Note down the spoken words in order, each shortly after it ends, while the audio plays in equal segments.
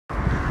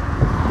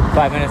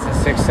5 minutes and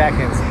 6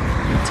 seconds,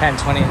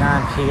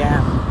 10:29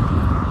 p.m.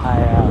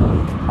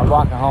 I'm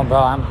walking home, bro.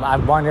 I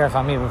wonder if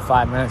I'm even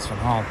 5 minutes from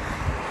home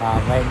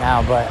right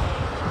now, but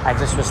I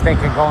just was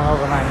thinking going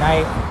over my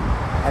night,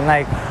 and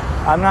like,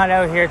 I'm not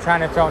out here trying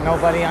to throw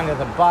nobody under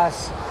the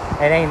bus.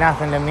 It ain't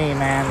nothing to me,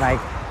 man.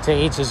 Like, to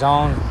each his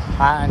own.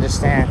 I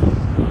understand,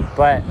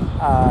 but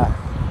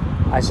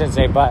I should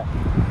say but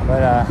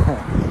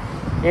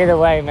either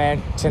way,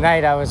 man,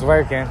 tonight I was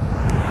working,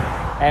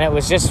 and it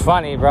was just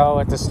funny, bro.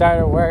 At the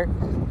start of work,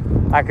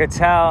 I could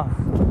tell,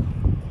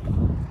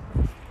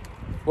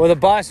 well, the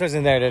boss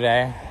wasn't there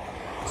today,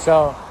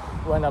 so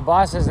when the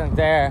boss isn't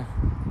there,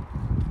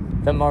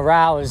 the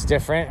morale is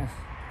different.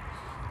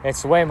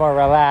 It's way more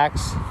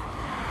relaxed.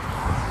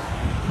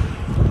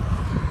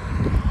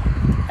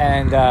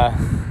 And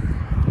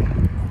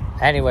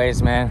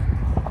anyways, man,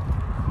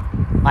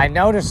 I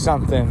noticed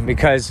something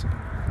because,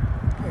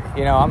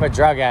 you know, I'm a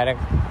drug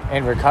addict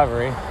in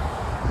recovery.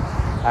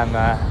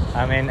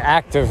 I'm in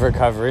active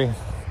recovery,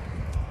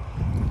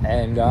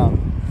 and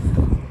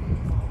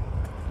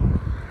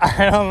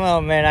I don't know,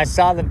 man. I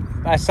saw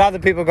the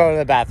people go to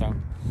the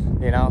bathroom,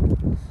 you know,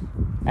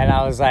 and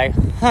I was like,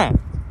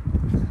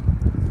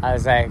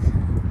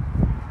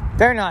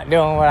 they're not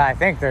doing what I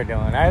think they're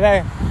doing, are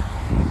they?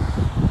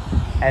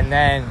 And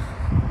then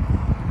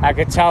I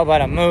could tell by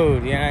the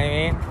mood, you know what I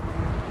mean?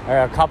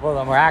 Or a couple of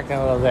them were acting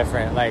a little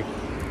different, like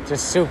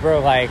just super,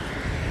 like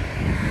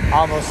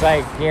almost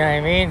like, you know what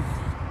I mean?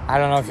 I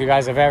don't know if you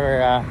guys have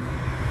ever,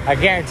 I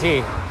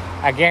guarantee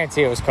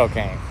it was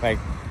cocaine. Like,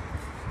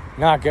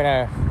 not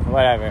gonna,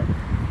 whatever.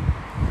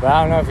 But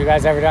I don't know if you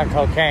guys ever done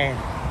cocaine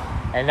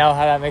and know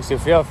how that makes you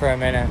feel for a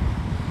minute.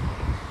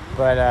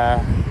 But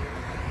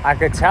I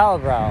could tell,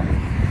 bro.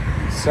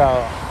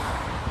 So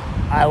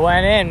I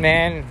went in,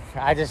 man.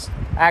 I just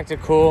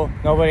acted cool.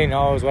 Nobody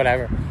knows,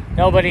 whatever.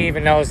 Nobody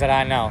even knows that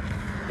I know,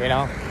 you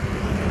know?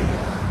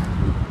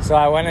 So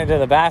I went into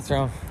the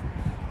bathroom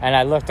and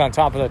I looked on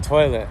top of the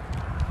toilet.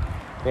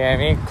 You know what I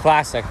mean?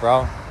 Classic,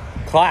 bro.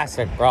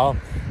 Classic, bro.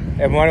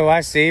 And what do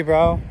I see,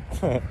 bro?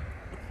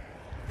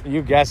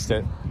 You guessed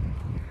it.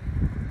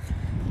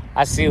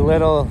 I see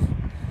little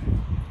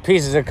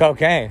pieces of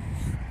cocaine.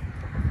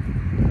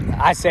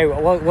 I say,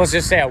 we'll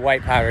just say a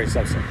white powdery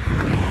substance.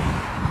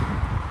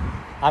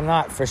 I'm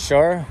not for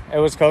sure it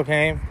was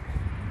cocaine,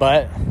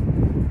 but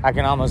I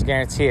can almost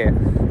guarantee it.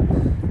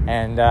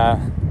 And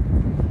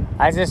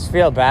I just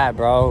feel bad,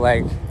 bro.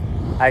 Like,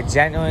 I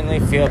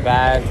genuinely feel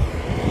bad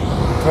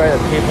for the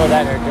people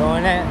that are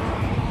doing it,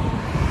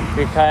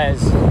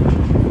 because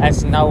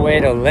that's no way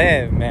to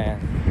live, man.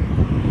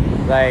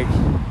 Like,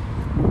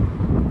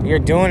 you're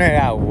doing it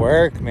at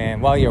work,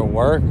 man, while you're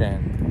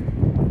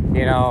working.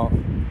 You know,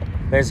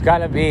 there's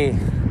gotta be,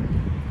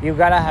 you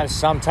gotta have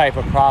some type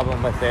of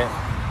problem with it,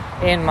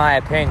 in my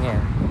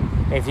opinion,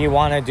 if you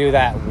want to do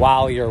that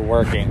while you're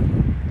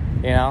working,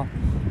 you know?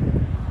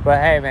 But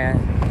hey,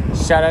 man,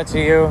 shout out to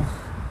you.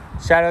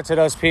 Shout out to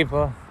those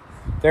people.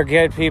 They're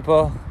good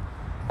people.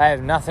 I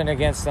have nothing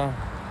against them.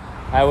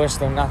 I wish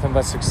them nothing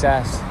but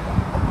success.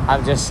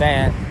 I'm just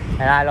saying,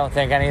 and I don't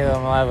think any of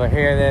them will ever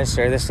hear this,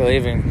 or this will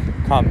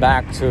even come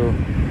back to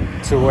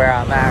where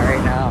I'm at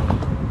right now.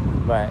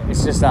 But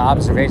it's just the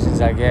observations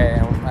I get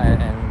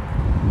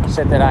and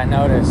shit that I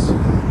notice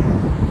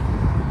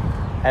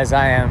as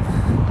I am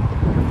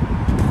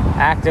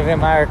active in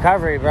my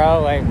recovery,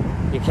 bro. Like,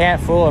 you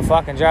can't fool a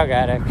fucking drug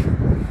addict.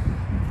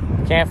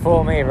 You can't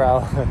fool me,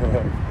 bro.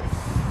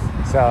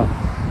 So,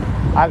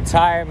 I'm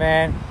tired,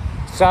 man.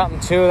 Something,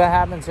 too, that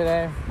happened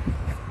today.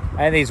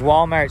 I had these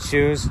Walmart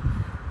shoes,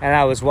 and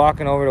I was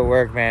walking over to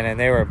work, man, and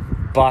they were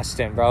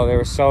busting, bro. They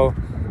were so...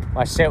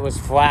 my shit was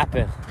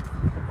flapping.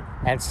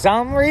 And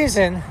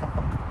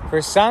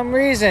for some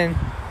reason,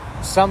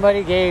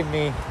 somebody gave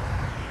me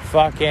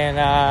fucking,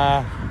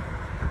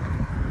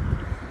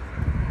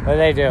 what did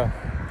they do?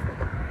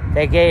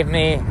 They gave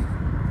me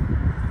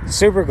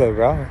super glue,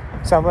 bro.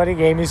 Somebody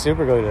gave me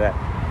super glue today.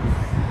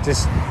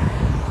 Just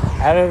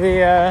out of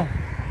the,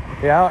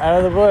 out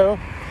of the blue.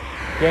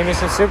 Gave me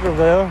some super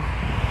glue.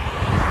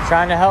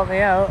 Trying to help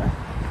me out.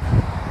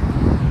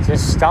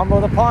 Just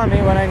stumbled upon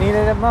me when I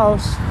needed it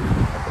most.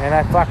 And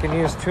I fucking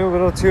used 2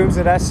 little tubes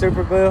of that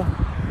super glue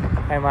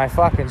and my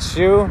fucking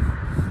shoe.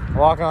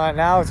 Walking on it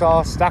now, it's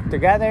all stuck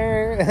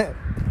together.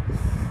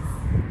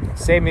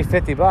 Saved me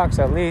 $50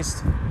 at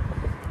least.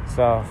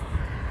 So,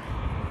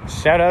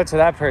 shout out to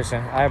that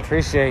person. I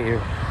appreciate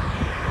you.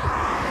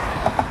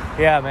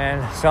 Yeah,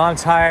 man. So I'm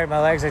tired.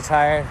 My legs are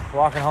tired.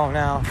 Walking home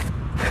now.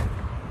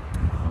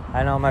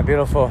 I know my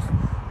beautiful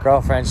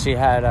girlfriend, she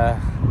had a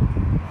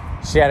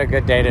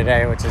good day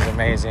today, which is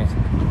amazing.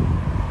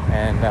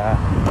 And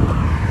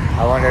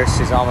I wonder if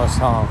she's almost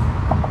home.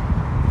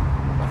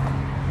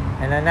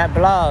 And then that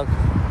blog.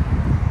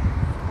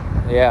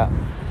 Yeah.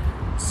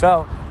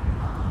 So,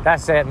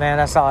 that's it, man.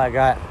 That's all I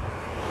got.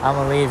 I'm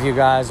going to leave you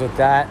guys with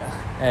that.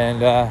 And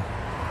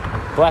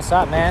bless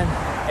up, man.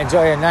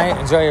 Enjoy your night.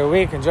 Enjoy your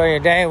week. Enjoy your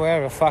day.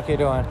 Whatever the fuck you're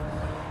doing.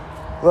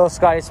 Lil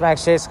Scotty Smack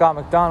Shea, Scott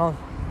McDonald.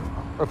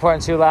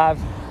 Reporting to you live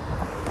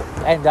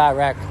and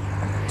direct.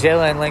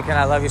 Jalen, Lincoln,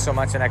 I love you so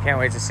much, and I can't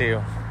wait to see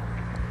you.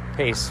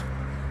 Peace.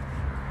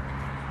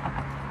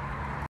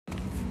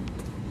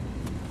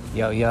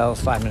 Yo,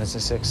 5 minutes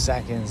and 6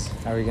 seconds.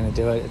 How are we gonna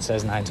do it? It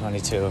says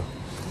 9:22.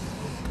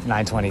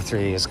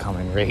 9:23 is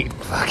coming right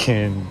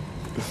fucking.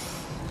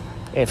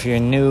 If you're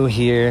new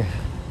here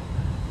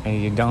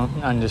and you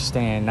don't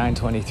understand,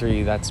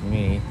 9:23, that's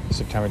me,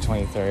 September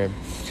 23rd.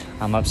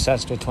 I'm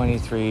obsessed with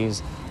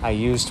 23s. I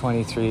use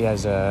 23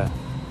 as a,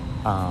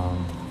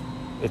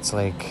 it's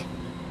like,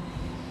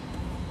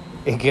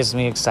 it gets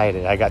me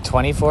excited. I got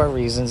 24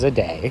 reasons a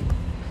day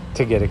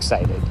to get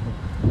excited.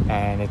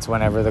 And it's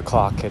whenever the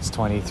clock hits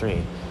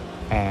 23.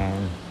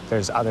 And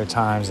there's other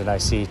times that I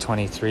see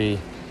 23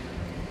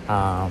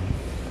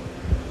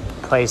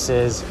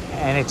 places,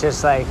 and it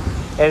just like,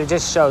 it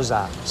just shows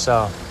up.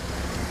 So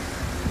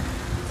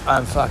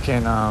I'm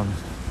fucking,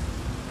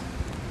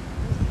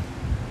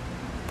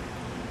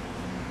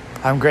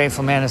 I'm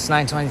grateful, man. It's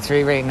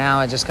 9:23 right now.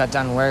 I just got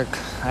done work.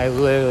 I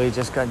literally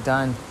just got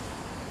done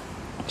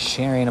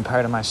sharing a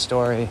part of my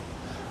story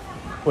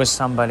with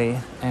somebody,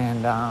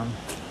 and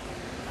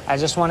I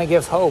just want to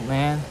give hope,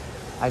 man.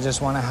 I just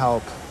want to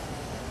help.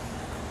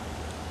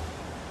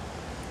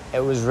 It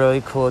was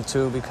really cool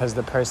too, because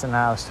the person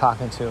that I was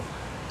talking to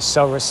is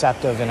so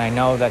receptive, and I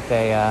know that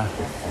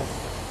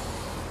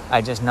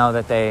I just know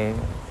that they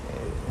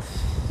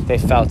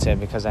felt it,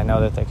 because I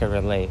know that they could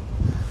relate.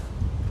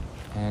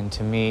 And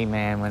to me,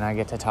 man, when I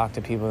get to talk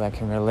to people that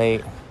can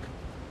relate,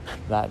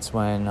 that's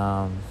when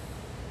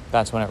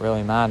it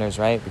really matters,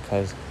 right?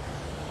 Because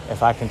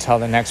if I can tell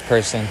the next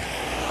person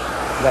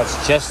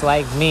that's just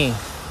like me,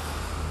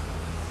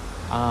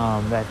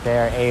 that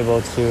they're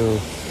able to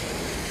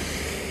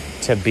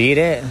beat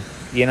it,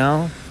 you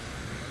know,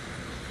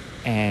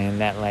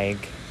 and that,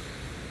 like,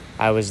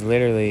 I was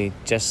literally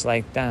just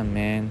like them,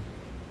 man.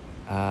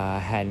 I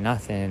had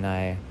nothing.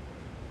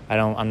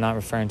 I'm not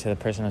referring to the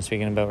person I'm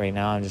speaking about right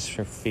now. I'm just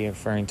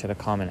referring to the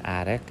common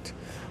addict.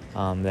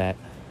 That,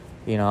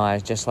 you know, I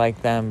was just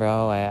like them,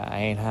 bro. I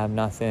ain't have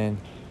nothing,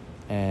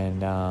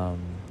 and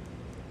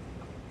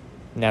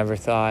never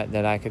thought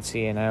that I could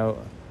see it out.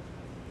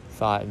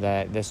 Thought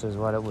that this is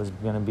what it was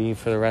gonna be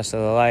for the rest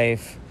of the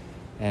life,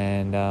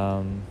 and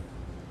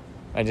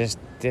I just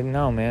didn't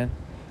know, man.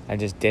 I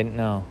just didn't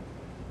know.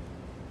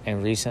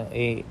 And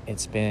recently,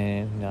 it's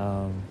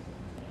been,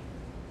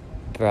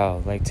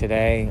 bro, like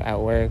today at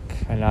work,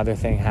 another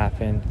thing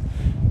happened.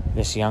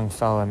 This young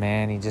fella,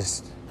 man, he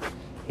just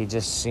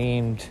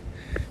seemed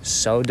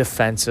so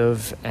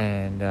defensive,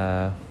 and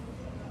I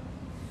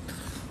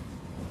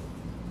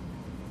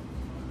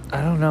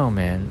don't know,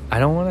 man. I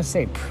don't want to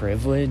say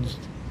privileged,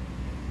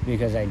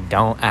 because I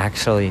don't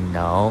actually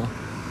know,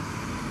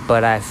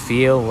 but I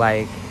feel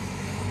like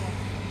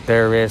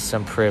there is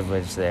some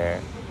privilege there,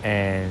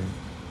 and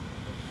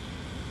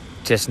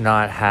just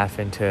not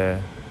having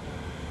to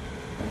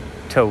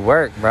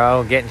work,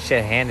 bro, getting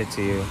shit handed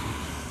to you.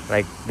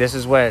 Like, this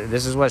is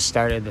what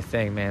started the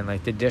thing, man.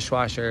 Like, the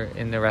dishwasher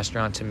in the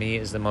restaurant, to me,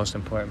 is the most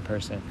important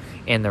person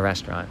in the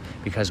restaurant,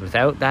 because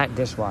without that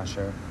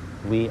dishwasher,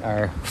 we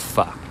are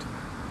fucked.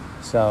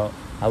 So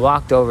I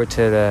walked over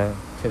to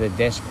the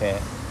dish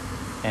pit,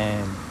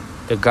 and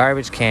the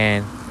garbage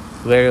can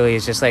literally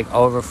is just like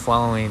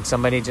overflowing.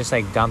 Somebody just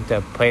like dumped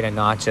a plate of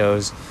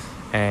nachos,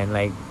 and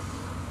like,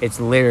 it's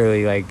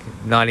literally like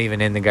not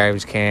even in the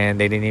garbage can.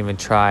 They didn't even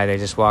try. They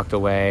just walked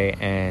away.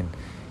 And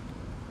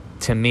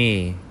to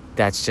me,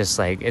 that's just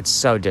like, it's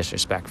so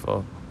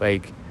disrespectful.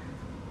 Like,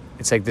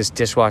 it's like, this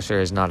dishwasher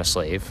is not a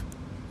slave,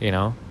 you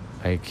know?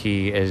 Like,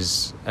 he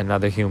is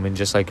another human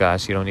just like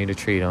us. You don't need to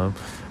treat him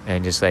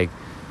and just like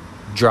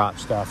drop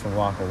stuff and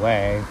walk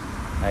away.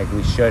 Like,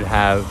 we should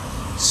have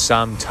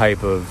some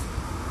type of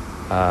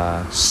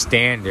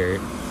standard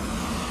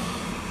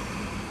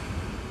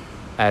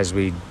as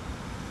we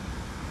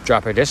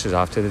drop our dishes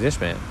off to the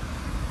dishman.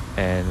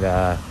 And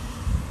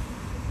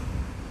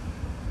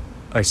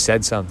I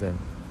said something.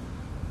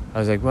 I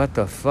was like, what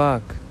the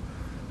fuck?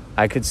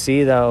 I could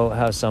see, though,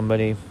 how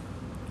somebody...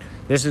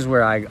 This is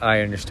where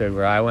I understood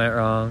where I went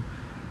wrong,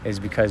 is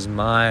because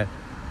I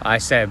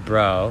said,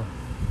 bro,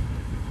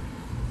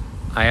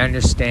 I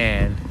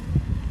understand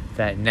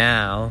that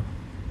now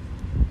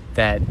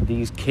that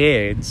these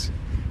kids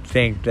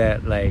think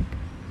that, like,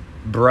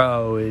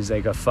 bro is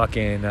like a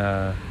fucking,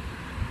 what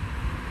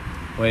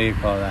do you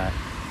call that?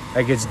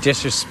 Like, it's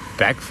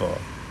disrespectful.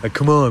 Like,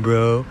 come on,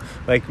 bro.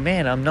 Like,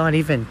 man, I'm not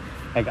even,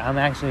 like,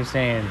 I'm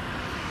saying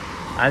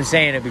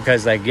it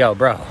because, like, yo,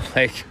 bro,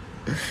 like,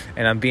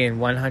 and I'm being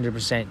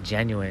 100%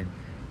 genuine.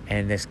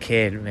 And this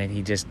kid, man,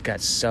 he just got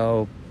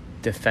so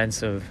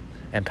defensive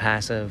and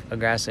passive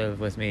aggressive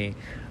with me.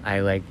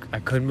 I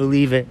couldn't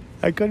believe it.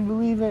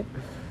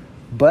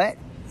 But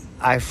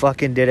I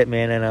fucking did it,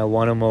 man, and I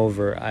won him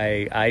over.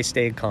 I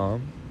stayed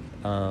calm,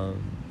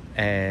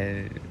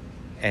 and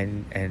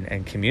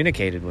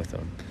communicated with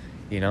him,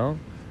 you know,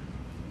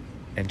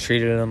 and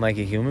treated him like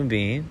a human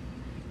being,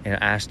 and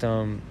asked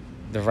him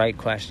the right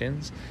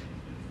questions,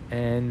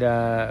 and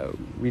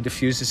we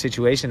diffused the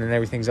situation, and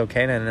everything's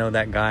okay. And I know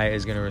that guy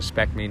is gonna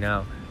respect me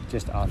now,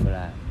 just off of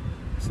that.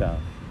 So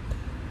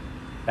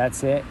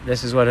that's it.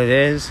 This is what it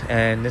is.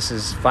 And this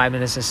is 5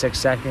 minutes and 6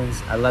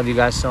 seconds. I love you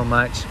guys so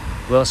much.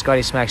 Will,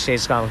 Scotty, Smack, Shade,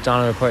 Scott,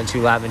 McDonald reporting to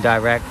you live and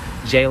direct.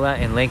 Jayla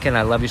and Lincoln,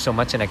 I love you so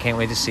much and I can't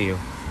wait to see you.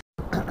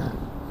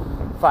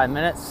 5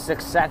 minutes,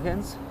 6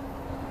 seconds.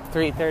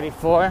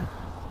 3:34.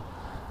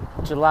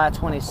 July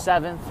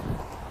 27th.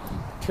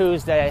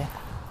 Tuesday.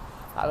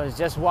 I was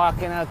just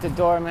walking out the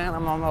door, man.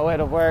 I'm on my way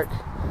to work.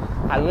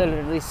 I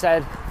literally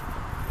said,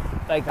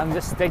 like, I'm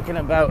just thinking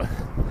about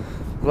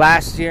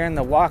last year in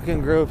the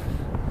walking group.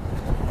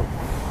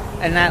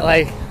 And that,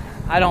 like,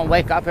 I don't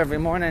wake up every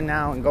morning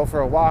now and go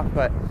for a walk,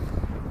 but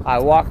I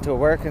walk to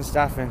work and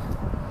stuff, and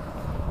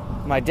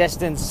my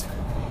distance,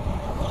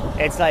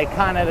 it's like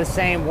kind of the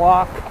same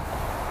walk.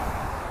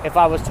 If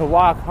I was to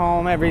walk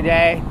home every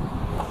day,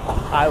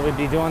 I would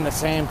be doing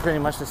pretty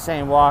much the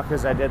same walk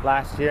as I did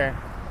last year.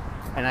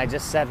 And I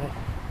just said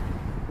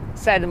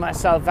to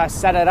myself, I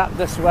set it up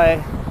this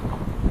way,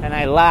 and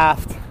I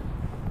laughed,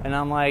 and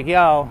I'm like,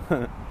 yo,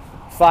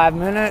 5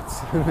 minutes?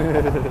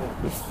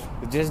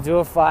 Just do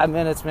it 5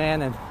 minutes,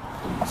 man, and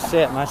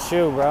shit, my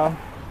shoe, bro.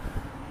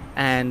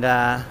 And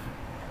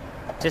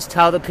just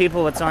tell the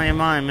people what's on your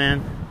mind,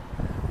 man,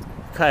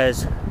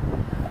 because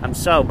I'm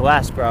so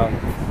blessed, bro.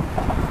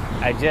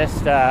 I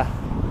just,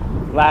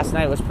 last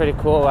night was pretty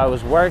cool. I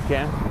was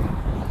working,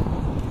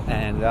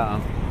 and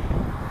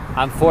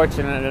I'm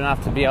fortunate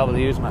enough to be able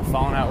to use my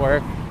phone at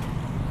work,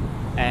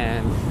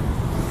 and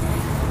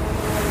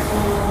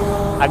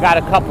I got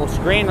a couple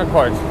screen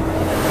records,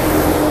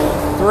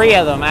 3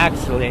 of them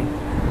actually,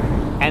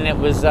 and it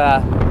was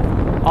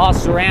all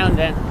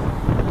surrounding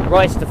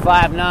Royce da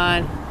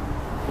 5'9",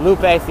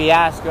 Lupe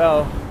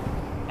Fiasco,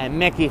 and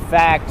Mickey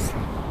Fax.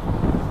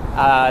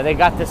 They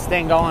got this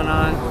thing going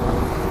on.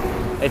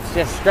 It's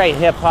just straight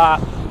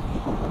hip-hop,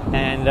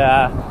 and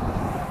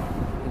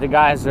the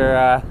guys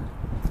are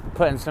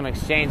putting some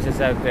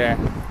exchanges out there.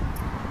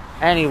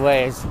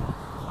 Anyways,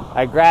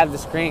 I grabbed the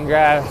screen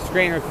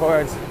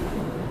records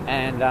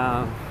and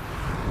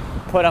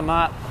put them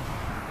up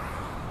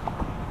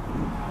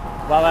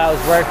while I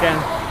was working,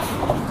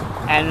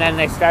 and then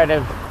they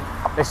started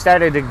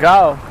to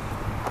go,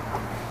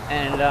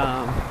 and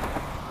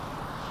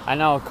I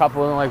know a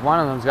couple, like one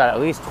of them's got at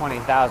least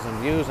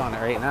 20,000 views on it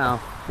right now,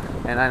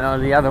 and I know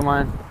the other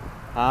one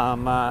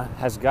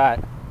has got,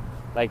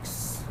 like,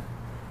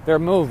 they're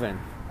moving.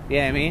 You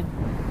know what I mean?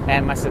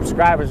 And my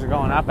subscribers are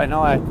going up. I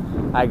know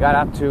I got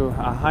up to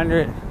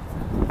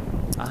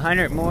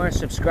 100 more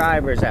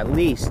subscribers at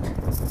least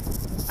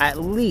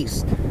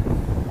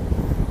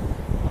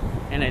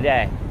in a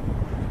day.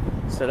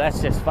 So that's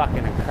just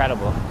fucking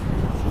incredible.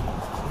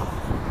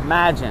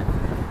 Imagine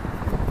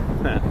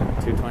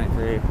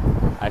 223.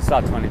 I saw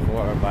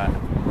 24, but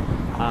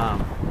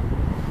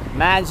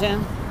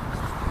imagine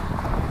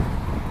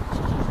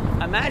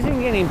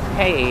getting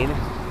paid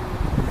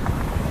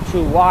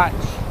to watch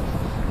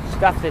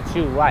stuff that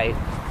you like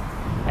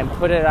and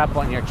put it up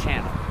on your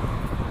channel.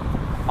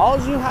 All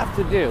you have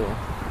to do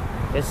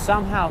is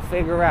somehow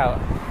figure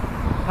out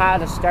how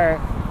to start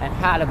and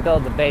how to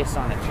build the base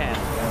on a channel.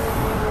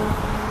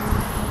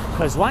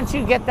 Because once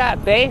you get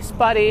that base,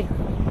 buddy,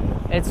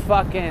 it's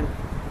fucking,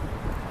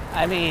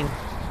 I mean,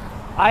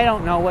 I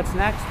don't know what's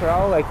next,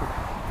 bro. Like,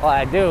 well,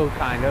 I do,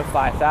 kind of,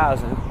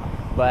 5,000.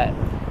 But,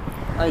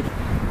 like,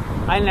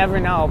 I never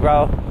know,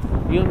 bro.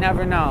 You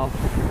never know.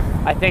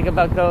 I think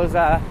about those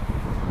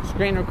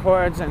screen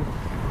records, and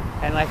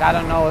like, I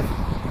don't know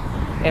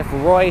if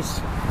Royce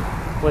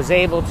was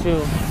able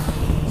to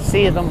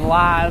see them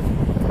live,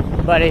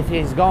 but if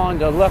he's going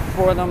to look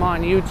for them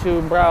on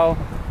YouTube, bro,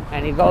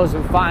 and he goes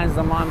and finds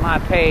them on my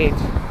page,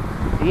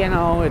 you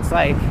know, it's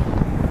like,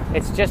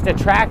 it's just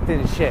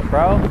attracting shit,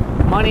 bro.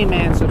 Money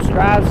Man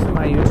subscribes to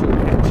my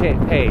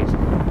YouTube page.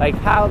 Like,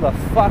 how the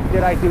fuck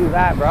did I do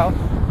that, bro?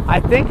 I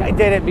think I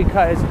did it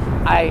because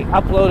I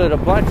uploaded a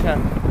bunch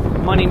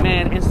of Money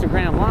Man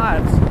Instagram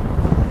lives,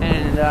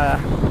 and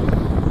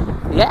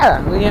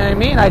yeah, you know what I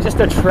mean? I just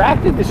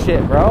attracted the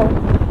shit, bro.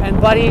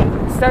 And buddy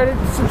started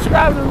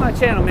subscribing to my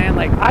channel, man.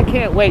 Like, I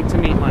can't wait to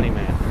meet Money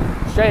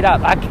Man. Straight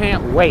up, I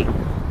can't wait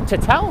to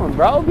tell him,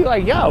 bro. Be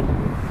like, yo,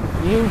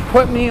 you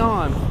put me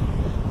on.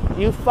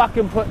 You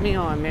fucking put me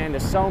on, man, to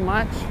so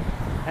much,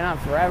 and I'm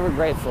forever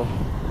grateful.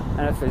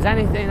 And if there's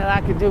anything that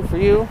I could do for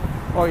you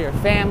or your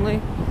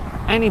family,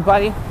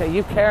 anybody that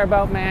you care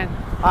about, man,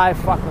 I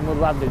fucking would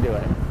love to do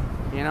it,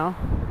 you know?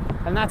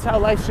 And that's how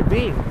life should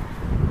be.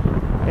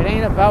 It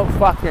ain't about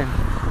fucking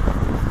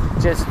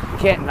just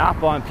getting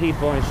up on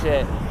people and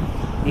shit.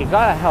 You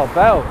gotta help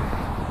out.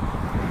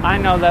 I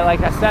know that,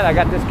 like I said, I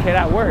got this kid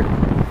at work.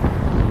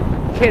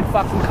 Kid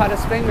fucking cut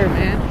his finger,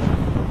 man.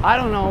 I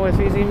don't know if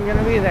he's even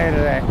gonna be there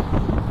today.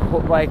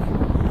 But, like,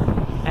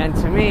 and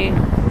to me,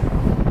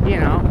 you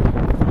know,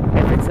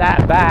 if it's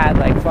that bad,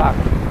 like, fuck,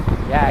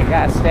 yeah, I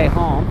gotta stay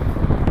home.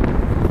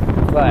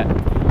 But,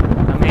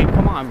 I mean,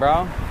 come on,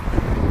 bro.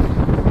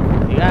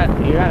 You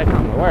gotta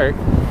come to work.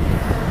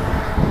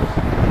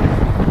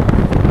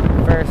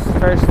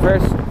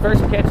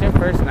 First kitchen,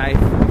 first knife,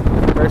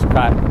 first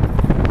cut.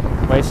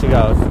 Away she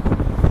goes.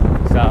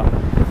 So,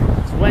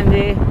 it's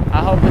windy.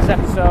 I hope this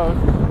episode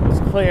was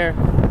clear.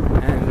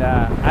 And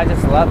I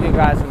just love you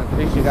guys and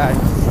appreciate you guys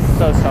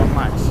so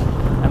much.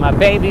 And my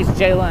babies,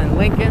 Jayla and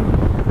Lincoln,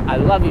 I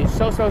love you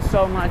so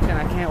much, and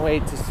I can't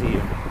wait to see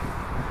you.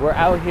 We're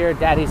out here,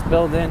 Daddy's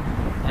building,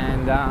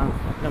 and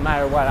no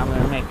matter what, I'm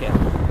going to make it.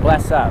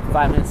 Bless up.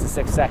 5 minutes and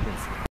 6 seconds.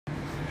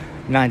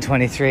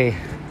 9:23.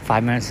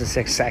 5 minutes and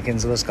 6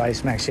 seconds. Little Scotty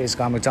Smack, Shay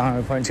Scott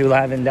McDonald reporting to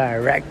live and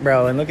direct,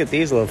 bro. And look at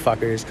these little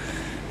fuckers.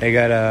 They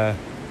got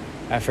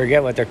I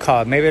forget what they're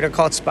called. Maybe they're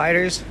called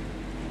spiders.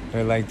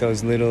 They're like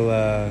those little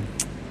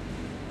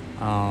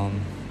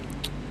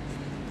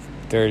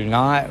they're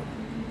not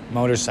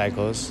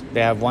motorcycles.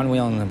 They have one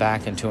wheel in the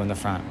back and two in the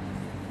front.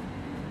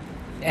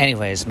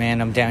 Anyways,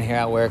 man, I'm down here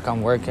at work.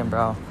 I'm working,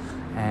 bro.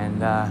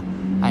 And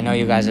I know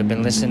you guys have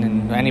been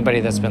listening. Anybody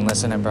that's been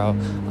listening, bro.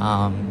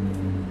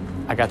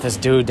 I got this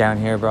dude down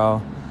here,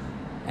 bro.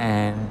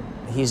 And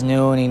he's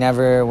new and he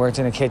never worked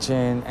in a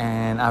kitchen.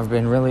 And I've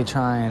been really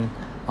trying.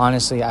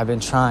 Honestly, I've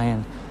been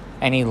trying.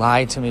 And he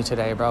lied to me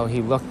today, bro.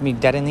 He looked me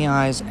dead in the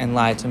eyes and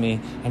lied to me.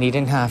 And he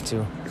didn't have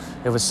to.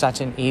 It was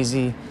such an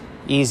easy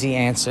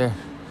answer.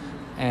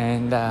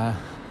 And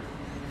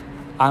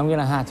I'm going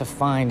to have to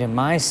find in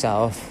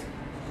myself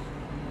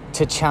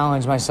to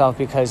challenge myself,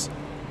 because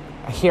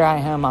here I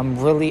am. I'm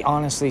really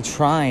honestly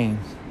trying.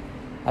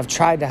 I've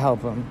tried to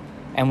help him.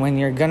 And when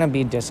you're going to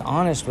be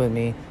dishonest with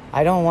me,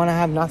 I don't want to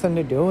have nothing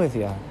to do with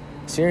you.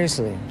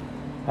 Seriously.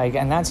 Like,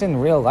 and that's in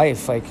real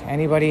life. Like,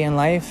 anybody in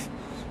life,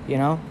 you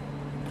know?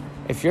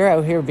 If you're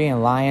out here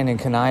being lying and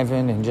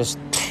conniving and just,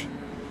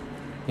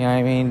 you know what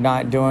I mean,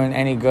 not doing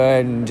any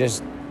good and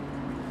just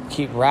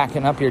keep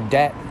racking up your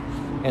debt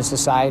in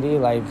society,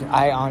 like,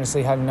 I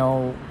honestly have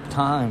no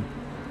time.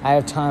 I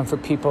have time for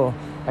people.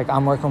 Like,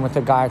 I'm working with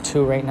a guy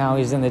too right now.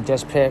 He's in the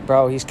disc pit,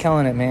 bro. He's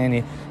killing it,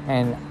 man.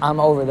 And I'm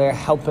over there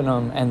helping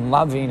him and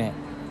loving it.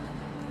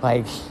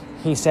 Like,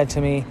 he said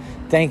to me,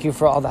 thank you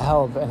for all the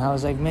help. And I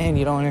was like, man,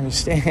 you don't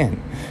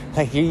understand.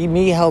 Like,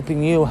 me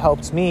helping you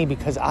helps me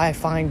because I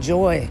find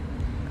joy.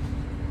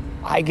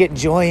 I get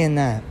joy in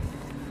that.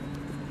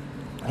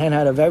 And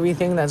out of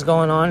everything that's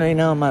going on right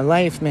now in my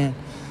life, man,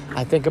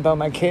 I think about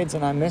my kids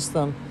and I miss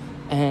them.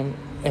 And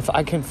if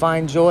I can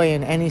find joy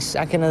in any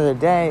second of the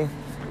day,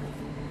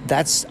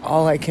 that's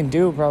all I can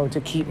do, bro, to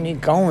keep me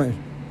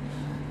going.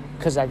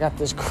 Because I got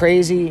this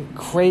crazy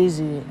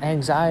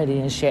anxiety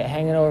and shit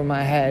hanging over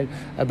my head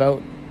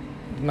about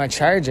my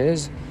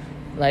charges.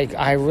 Like,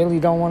 I really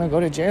don't want to go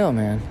to jail,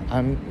 man.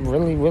 I'm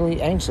really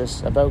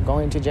anxious about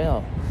going to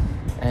jail.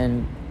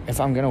 And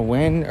if I'm going to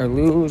win or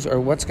lose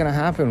or what's going to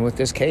happen with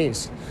this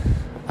case.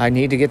 I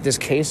need to get this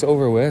case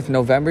over with.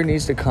 November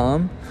needs to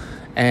come.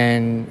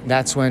 And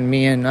that's when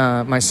me and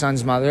my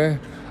son's mother,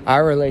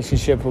 our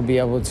relationship will be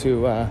able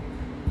to,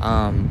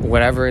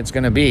 whatever it's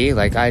going to be.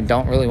 Like, I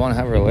don't really want to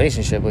have a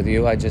relationship with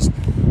you. I just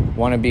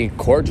want to be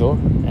cordial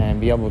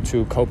and be able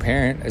to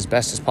co-parent as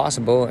best as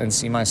possible and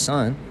see my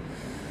son.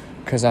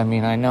 Because, I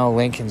mean, I know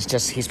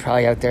Lincoln's he's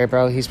probably out there,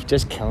 bro. He's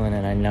just killing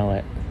it. I know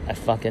it. I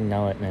fucking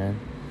know it, man.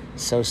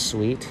 So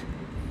sweet.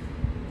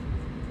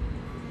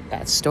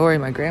 That story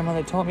my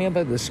grandmother told me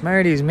about the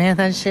Smarties, man,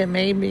 that shit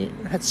made me...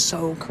 That's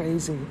so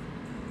crazy.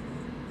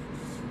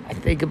 I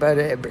think about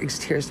it, it brings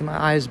tears to my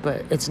eyes,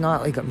 but it's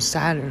not like I'm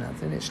sad or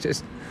nothing. It's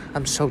just,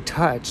 I'm so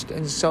touched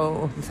and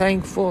so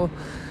thankful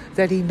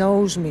that he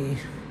knows me,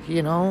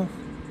 you know?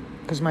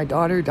 Because my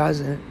daughter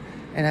doesn't,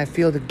 and I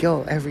feel the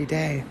guilt every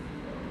day.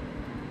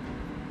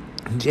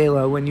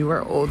 Jayla, when you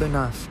are old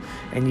enough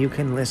and you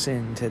can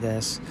listen to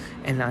this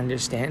and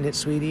understand it,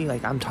 sweetie,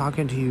 like, I'm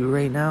talking to you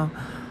right now,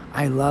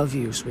 I love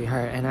you,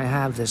 sweetheart, and I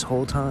have this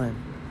whole time.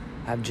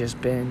 I've just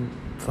been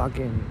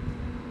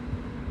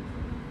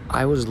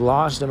I was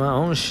lost in my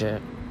own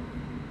shit.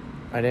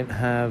 I didn't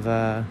have,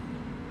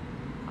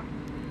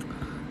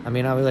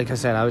 like I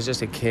said, I was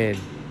just a kid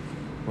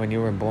when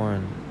you were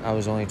born. I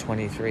was only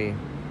 23,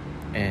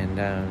 and,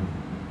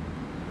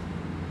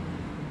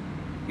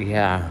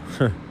 yeah,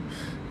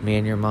 me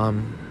and your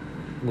mom,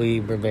 we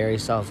were very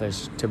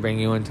selfish to bring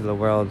you into the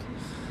world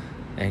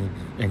and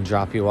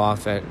drop you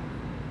off at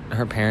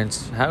her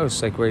parents'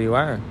 house, like where you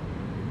are.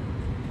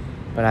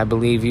 But I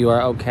believe you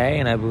are okay,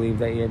 and I believe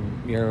that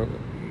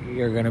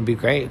you're gonna be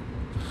great.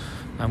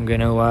 I'm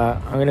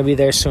gonna be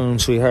there soon,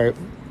 sweetheart.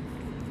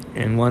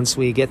 And once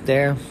we get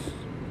there,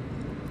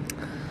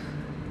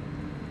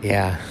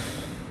 yeah,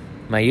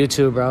 my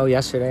YouTube, bro.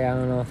 Yesterday, I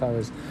don't know if I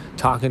was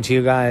talking to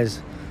you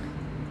guys.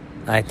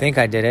 I think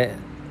I did it,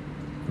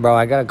 bro.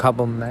 I got a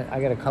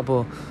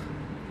couple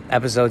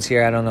episodes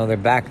here. I don't know, they're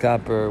backed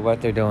up or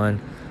what they're doing.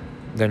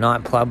 They're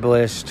not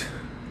published.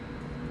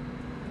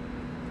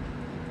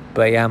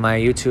 But yeah, my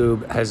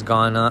YouTube has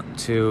gone up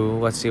to,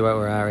 let's see what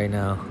we're at right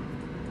now.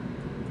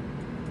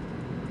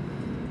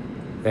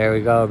 There we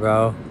go,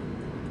 bro.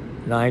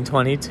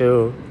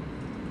 922.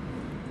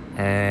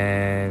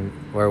 And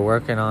we're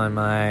working on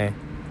my,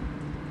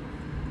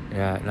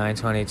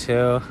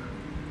 922.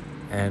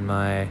 And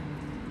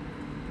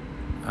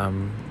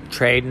I'm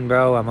trading,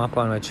 bro. I'm up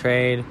on my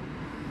trade.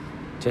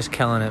 Just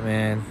killing it,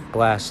 man.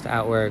 Blessed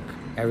at work.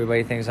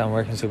 Everybody thinks I'm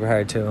working super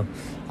hard too.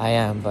 I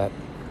am, but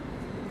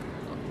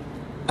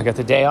I got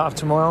the day off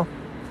tomorrow.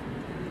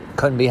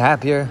 Couldn't be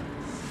happier.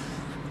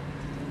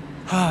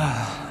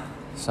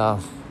 So,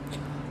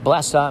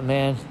 blessed up,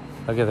 man.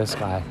 Look at this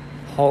guy.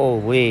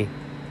 Holy.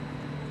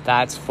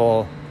 That's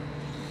full.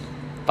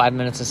 5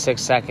 minutes and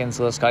 6 seconds.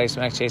 Little Scotty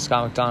Smack, Chase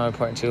Scott McDonald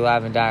reporting to you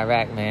live and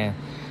direct, man.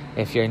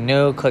 If you're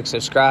new, click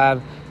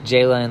subscribe.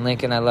 Jayla and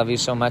Lincoln, I love you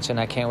so much, and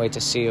I can't wait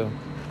to see you.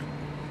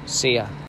 See ya.